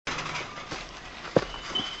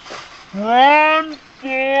Run,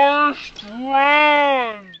 Forrest,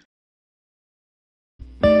 run!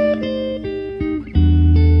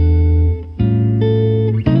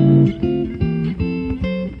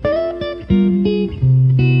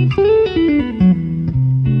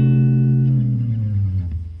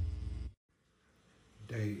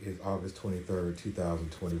 Date is August 23rd,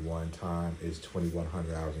 2021. Time is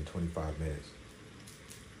 2100 hours and 25 minutes.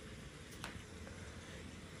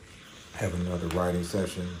 Having another writing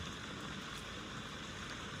session.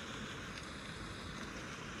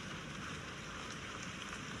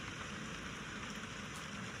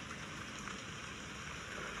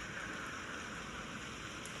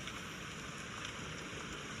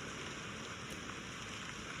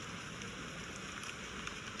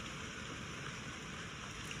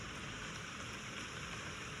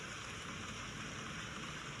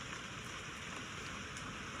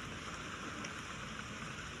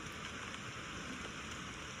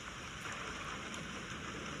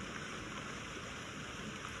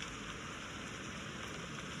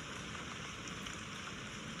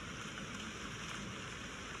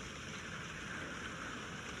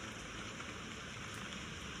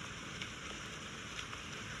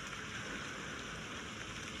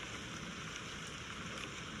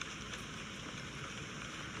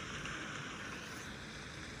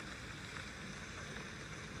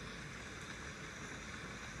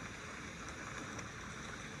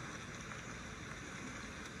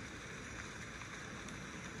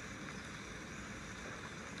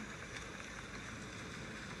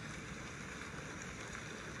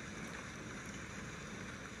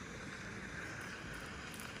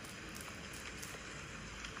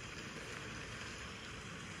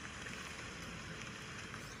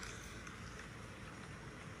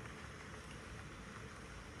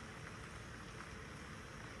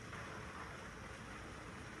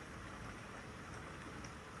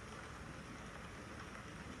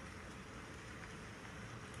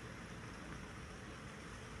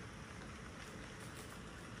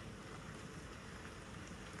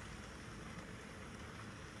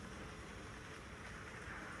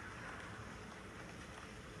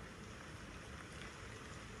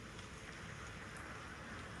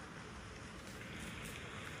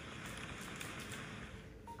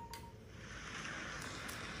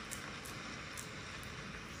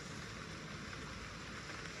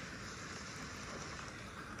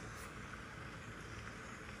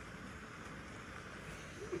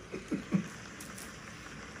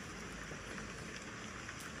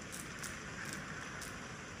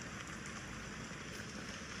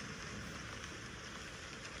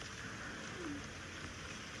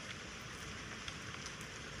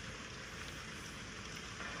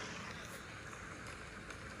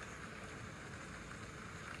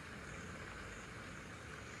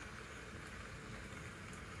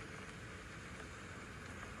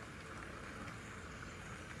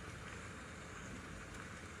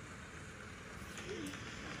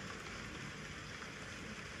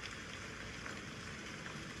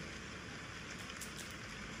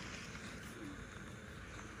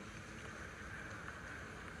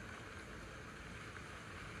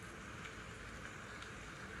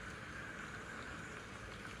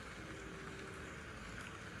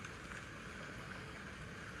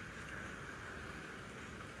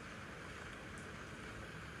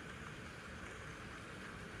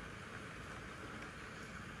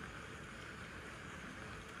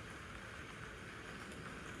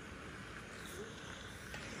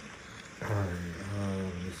 Alright,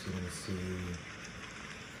 let me see.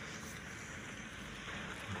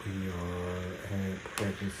 We are at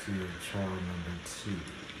pregnancy of child number 2.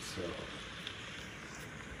 So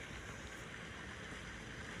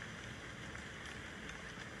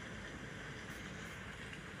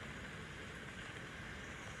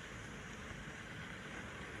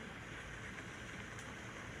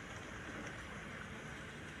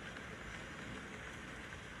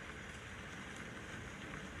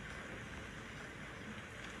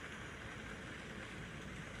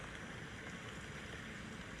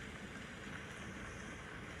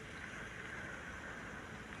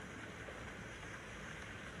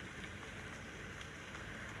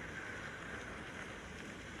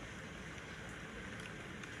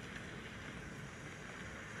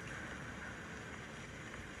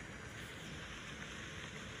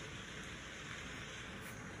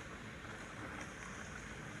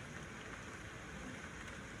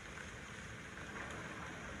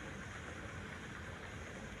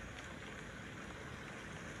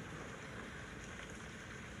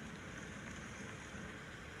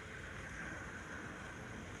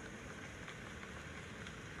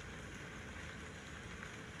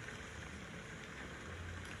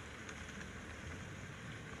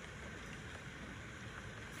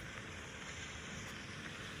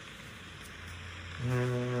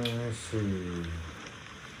see.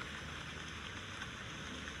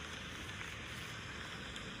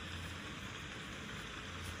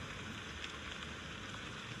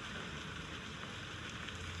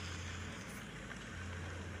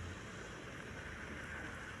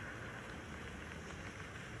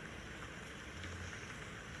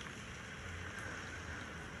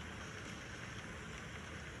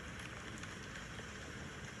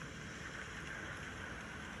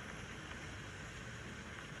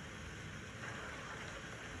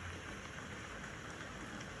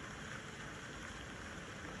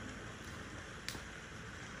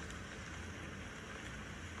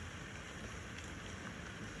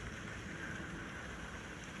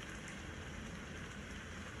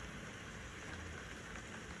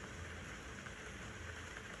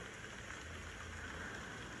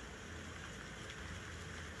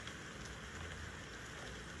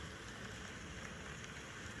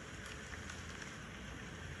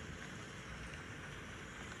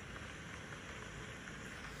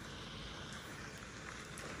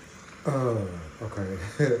 Okay.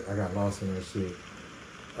 I got lost in that shit.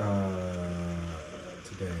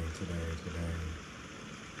 Today.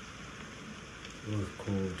 It was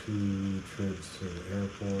cool. 2 trips to the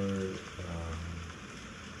airport.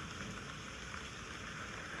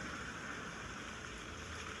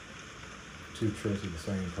 2 trips with the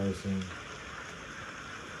same person.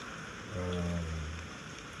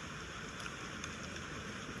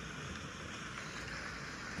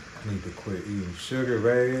 I need to quit eating sugar,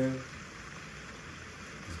 man.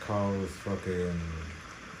 It's called fucking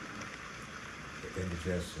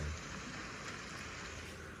indigestion.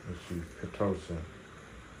 Let's see, Pitocin.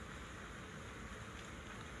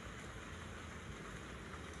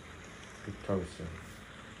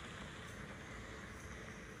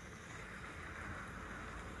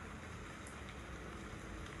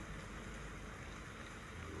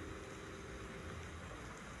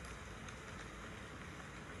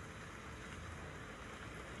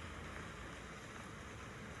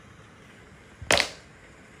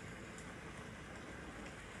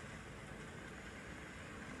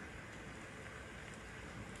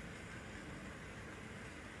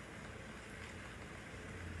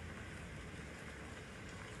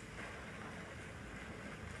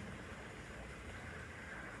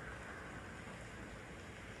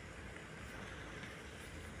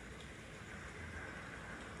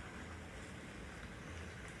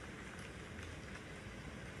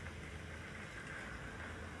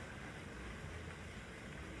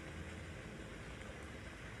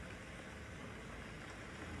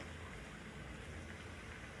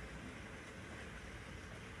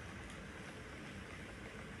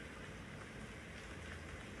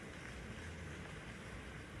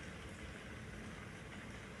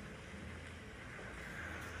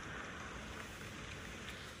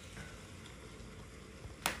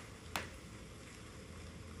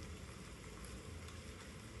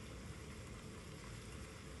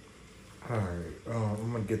 Alright,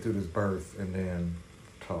 I'm gonna get through this birth and then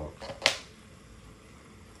talk.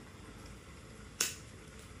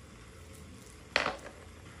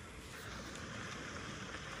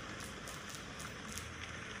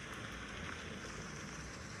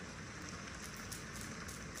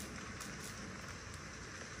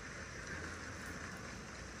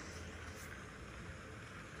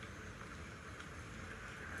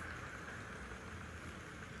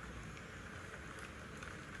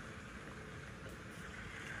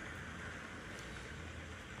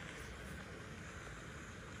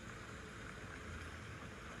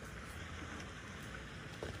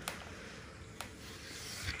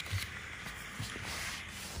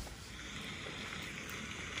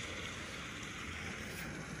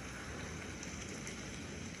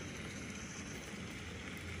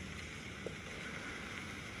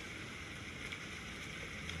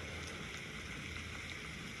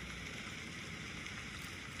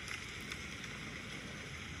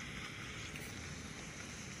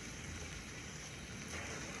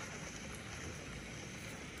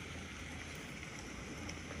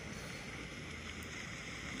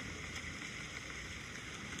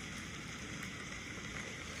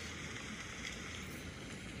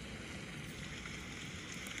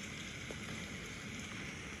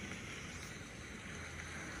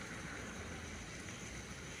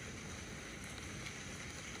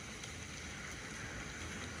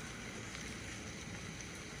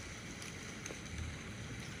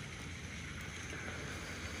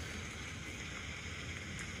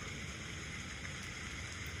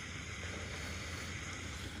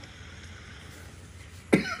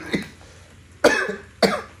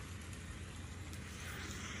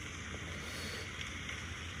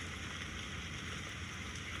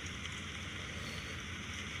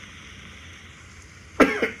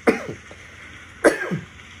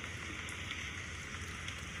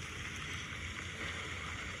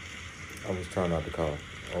 trying not to call.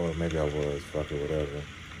 Or maybe I was. Fuck it, whatever.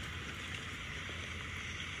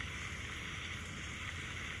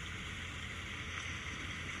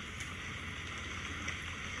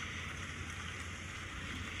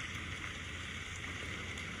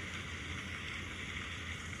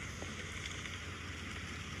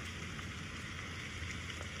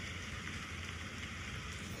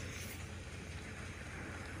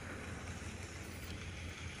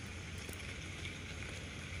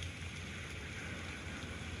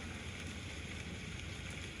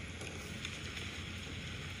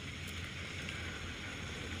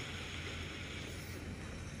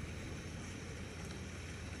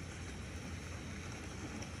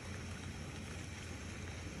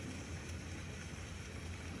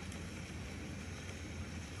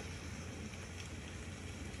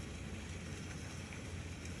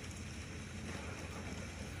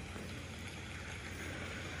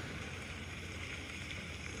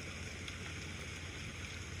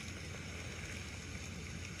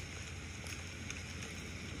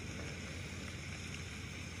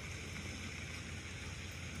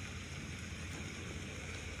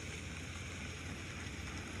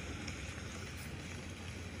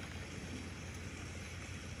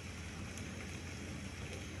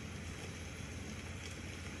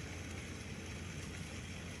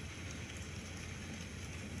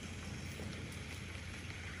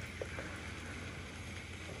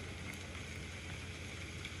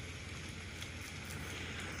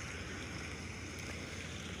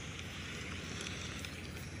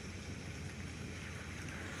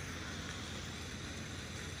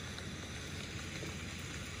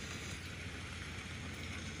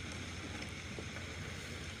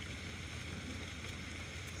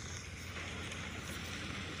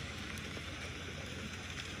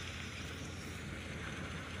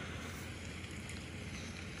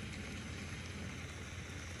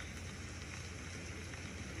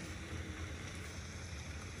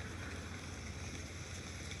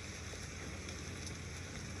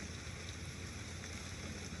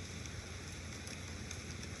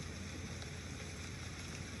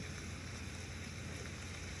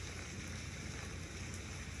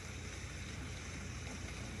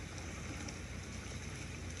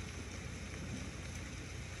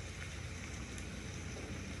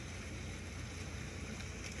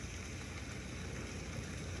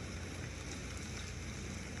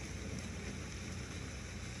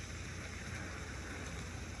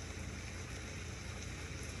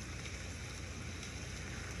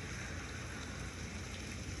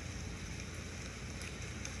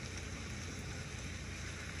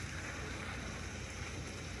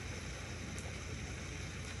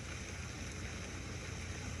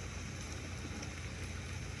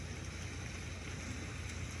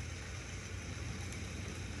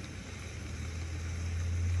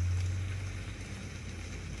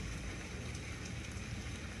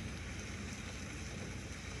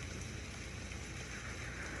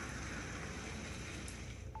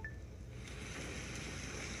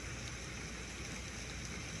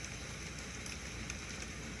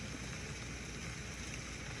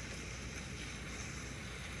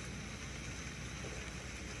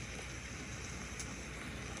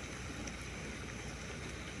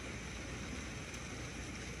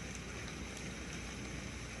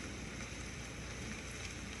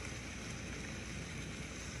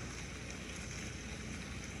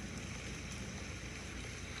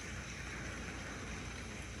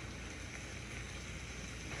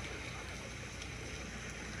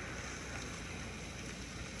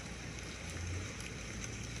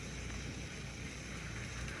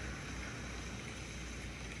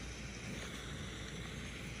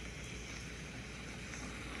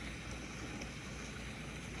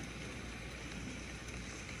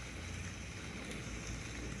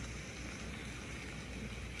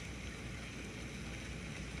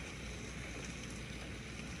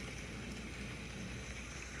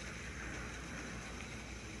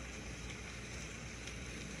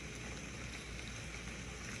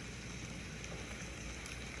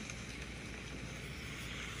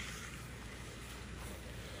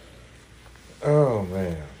 Oh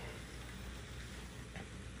man,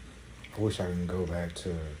 I wish I can go back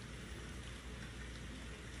to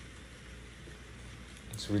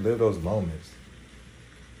relive those moments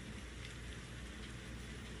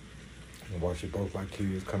and watch it both my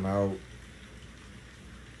kids come out.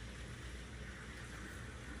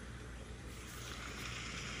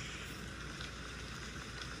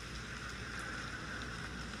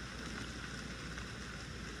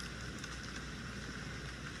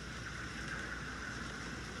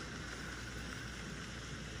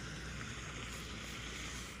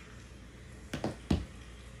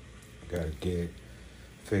 Gotta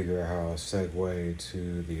figure out how to segue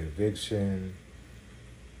to the eviction.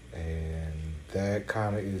 And that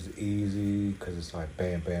kind of is easy because it's like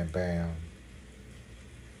bam, bam, bam.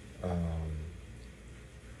 I'm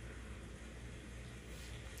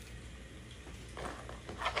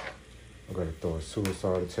gonna throw a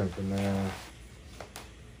suicide attempt in there.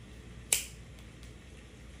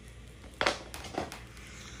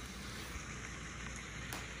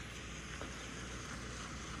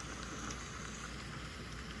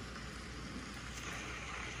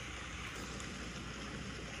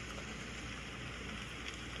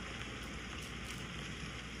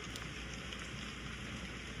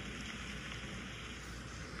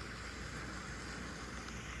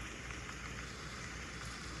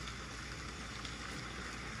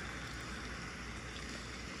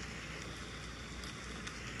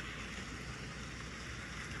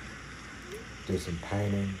 Did some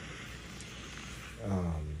painting.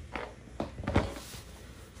 I'm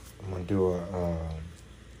gonna do a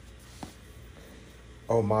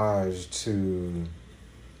homage to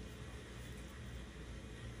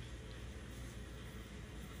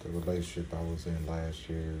the relationship I was in last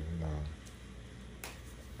year.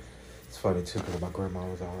 It's funny too because my grandma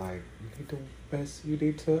was all like, you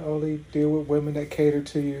need to only deal with women that cater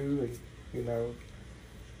to you and,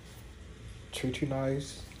 treat you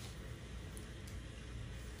nice.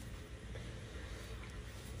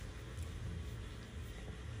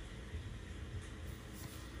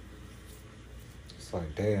 It's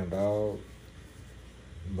like, damn, dog.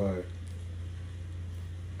 But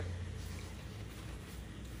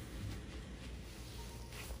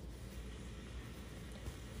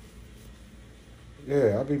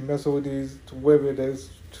yeah, I be messing with these women that's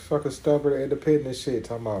fucking stubborn and independent and shit.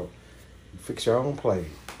 Talking about fix your own plate.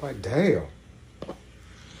 Like, damn.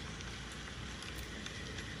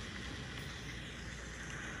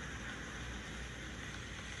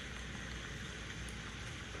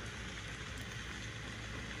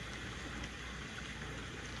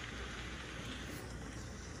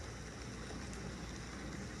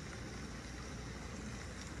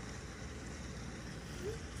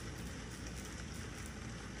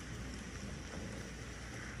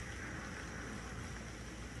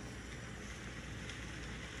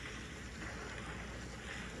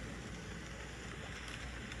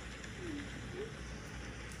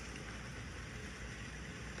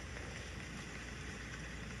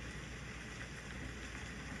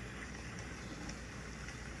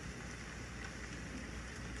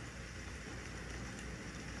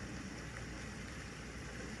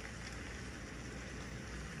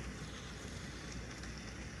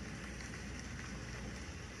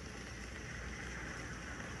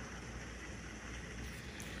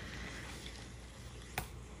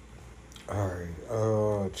 All right.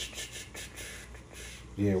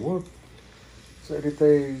 Yeah. What? Is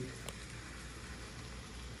anything?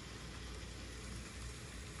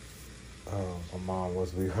 My mom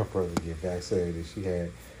was with her brother get back saying that she had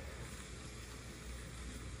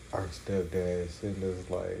our stepdad send us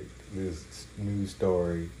this news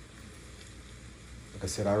story. Like I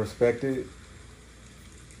said, I respect it,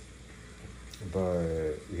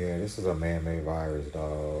 but yeah, this is a man-made virus,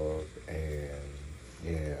 dog, and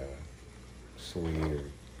yeah, it's weird.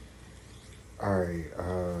 All right.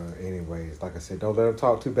 Anyways, like I said, don't let them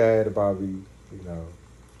talk too bad about me. You know,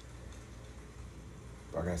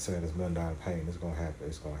 like I said, it's $1 pain. It's gonna happen.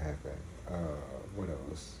 It's gonna happen. What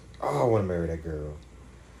else? Oh, I want to marry that girl.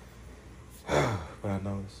 But I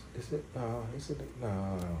know is it? No, is it? No,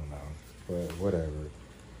 I don't know. But whatever.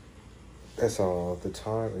 That's all. The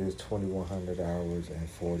time is 2100 hours and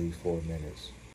 44 minutes.